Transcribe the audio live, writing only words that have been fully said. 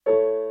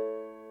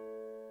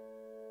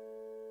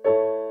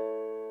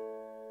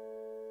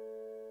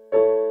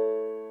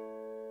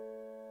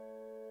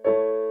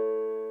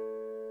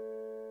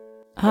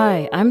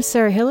Hi, I'm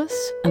Sarah Hillis,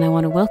 and I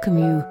want to welcome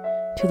you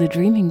to the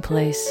Dreaming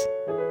Place,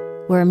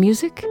 where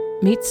music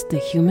meets the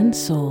human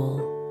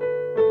soul.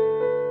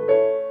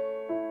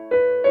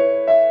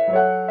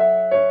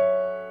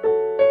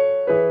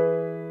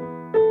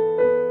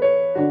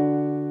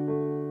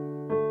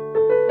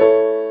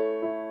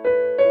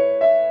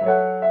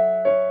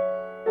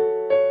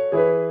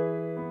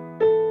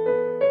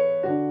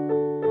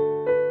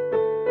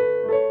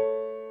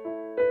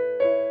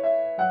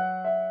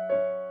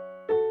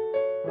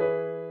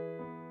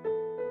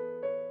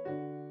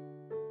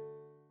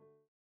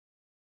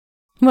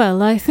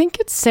 Well, I think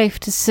it's safe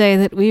to say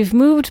that we've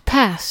moved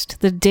past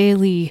the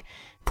daily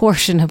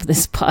portion of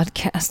this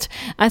podcast.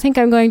 I think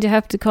I'm going to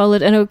have to call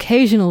it an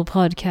occasional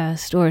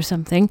podcast or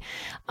something.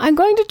 I'm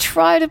going to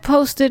try to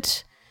post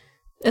it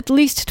at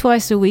least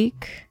twice a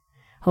week,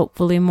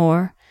 hopefully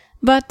more.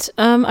 But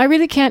I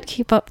really can't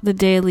keep up the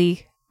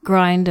daily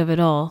grind of it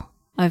all,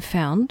 I've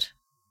found.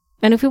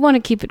 And if we want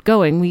to keep it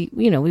going, we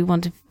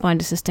want to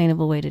find a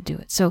sustainable way to do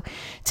it. So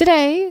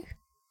today,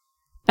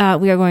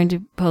 we are going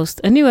to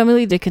post a new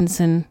Emily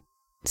Dickinson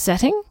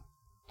setting,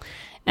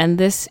 and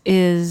this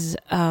is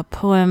a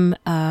poem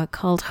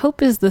called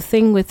Hope is the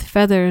Thing with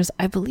Feathers.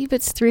 I believe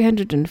it's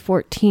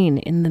 314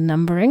 in the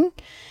numbering,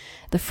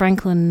 the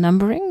Franklin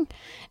numbering,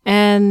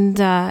 and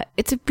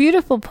it's a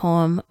beautiful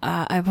poem.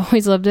 I've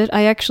always loved it.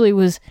 I actually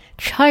was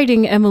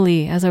chiding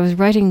Emily as I was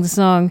writing the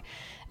song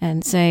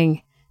and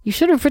saying, you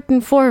should have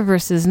written 4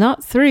 verses,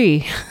 not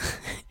 3.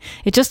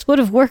 It just would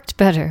have worked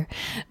better.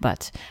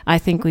 But I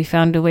think we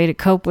found a way to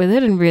cope with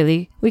it, and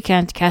really, we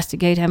can't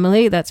castigate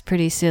Emily. That's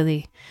pretty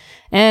silly.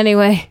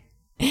 Anyway,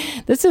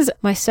 this is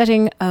my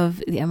setting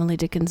of the Emily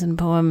Dickinson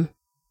poem,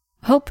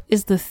 Hope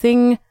is the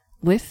Thing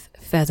with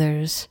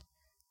Feathers.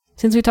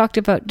 Since we talked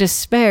about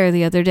despair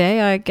the other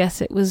day, I guess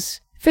it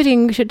was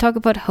fitting we should talk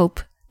about hope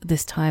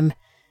this time.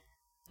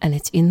 And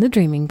it's in the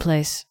Dreaming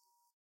Place.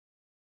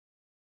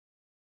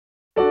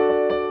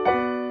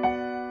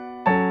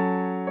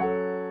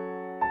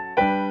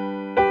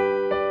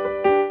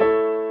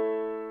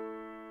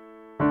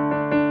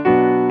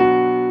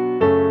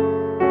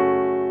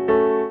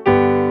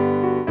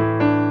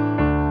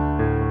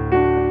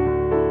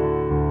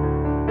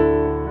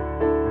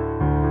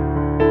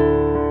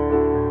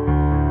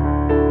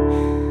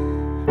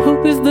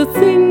 Hope is the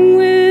thing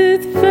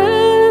with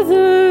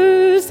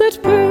feathers that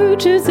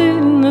perches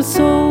in the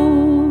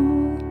soul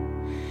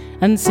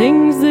and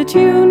sings the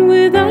tune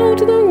without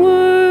the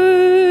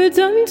words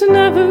and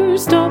never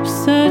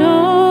stops at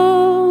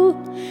all.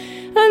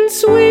 And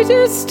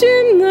sweetest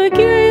in the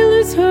gale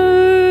is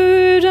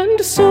heard, and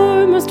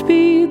sore must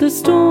be the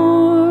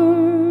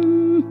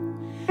storm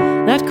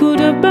that could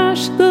have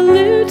bashed the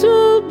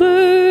little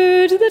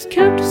bird that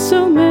kept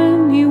so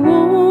many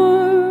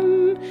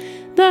warm,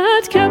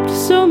 that kept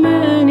so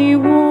many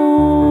warm.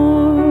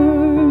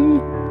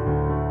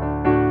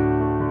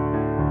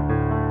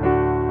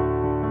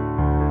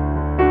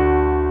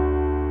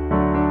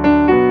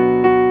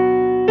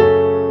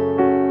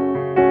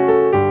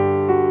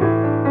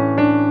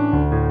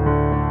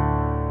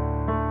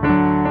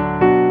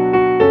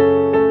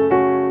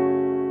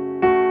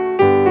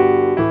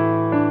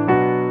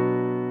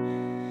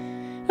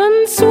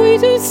 And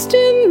sweetest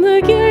in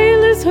the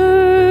gale is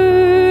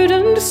heard,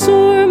 and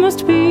sore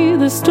must be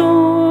the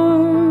storm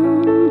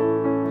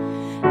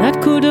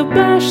that could have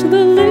bashed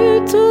the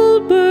little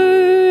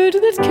bird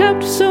that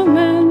kept so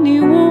many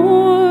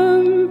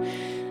warm,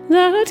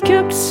 that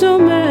kept so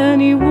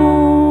many warm.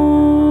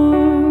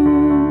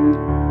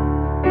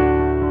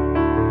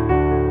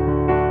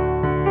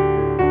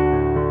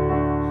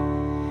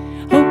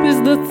 Hope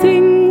is the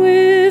thing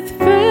with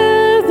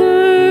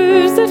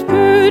feathers that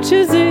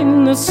perches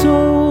in the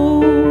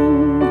soul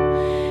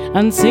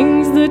and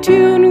sings the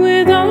tune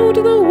without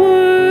the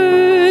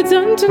words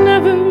and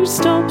never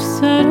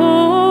stops at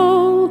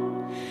all.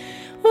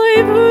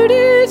 I've heard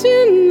it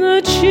in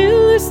the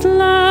chillest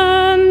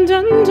land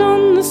and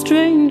on the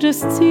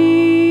strangest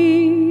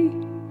sea,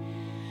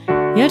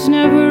 yet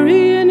never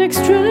in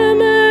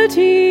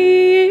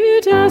extremity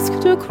it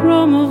asked a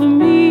crumb of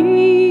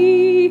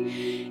me,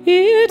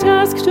 it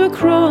asked a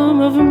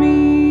crumb of me.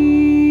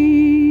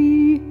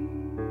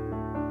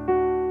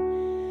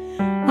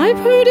 I've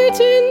heard it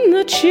in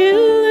the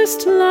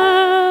chillest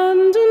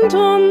land and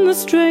on the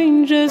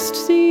strangest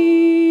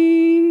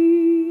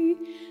sea,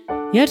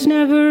 yet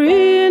never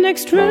in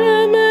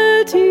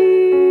extremity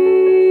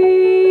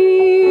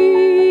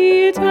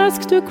it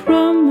asked a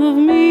crumb of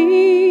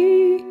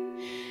me,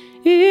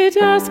 it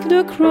asked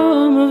a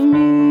crumb of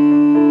me.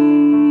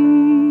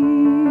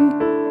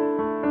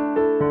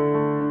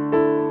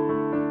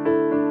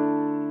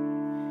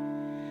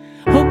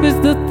 Hope is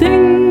the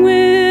thing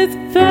with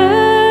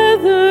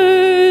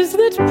feathers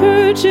that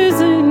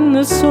perches in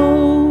the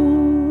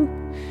soul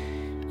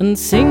and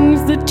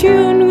sings the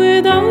tune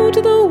without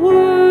the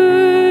words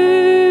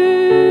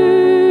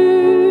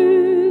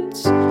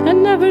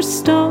and never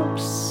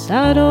stops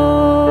at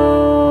all.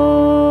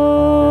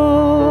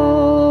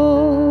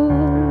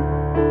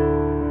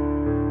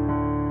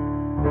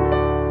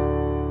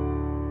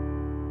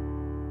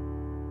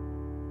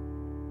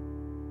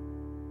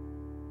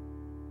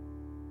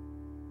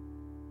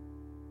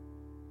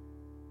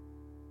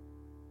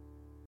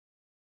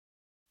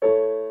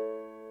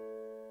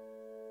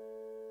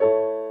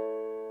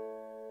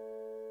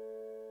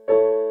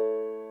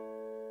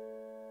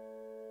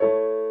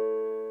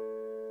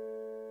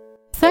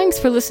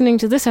 Thanks for listening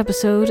to this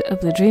episode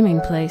of The Dreaming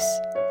Place.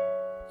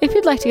 If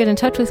you'd like to get in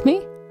touch with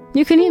me,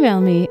 you can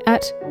email me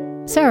at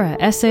Sarah,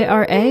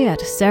 S-A-R-A, at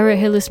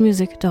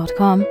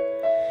sarahhillismusic.com,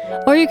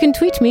 or you can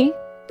tweet me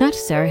at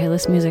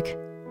sarahhillismusic.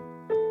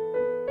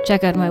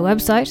 Check out my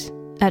website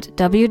at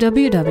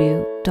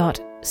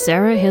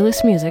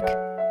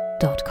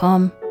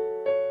www.sarahhillismusic.com.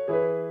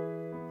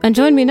 And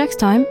join me next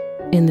time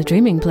in The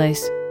Dreaming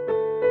Place.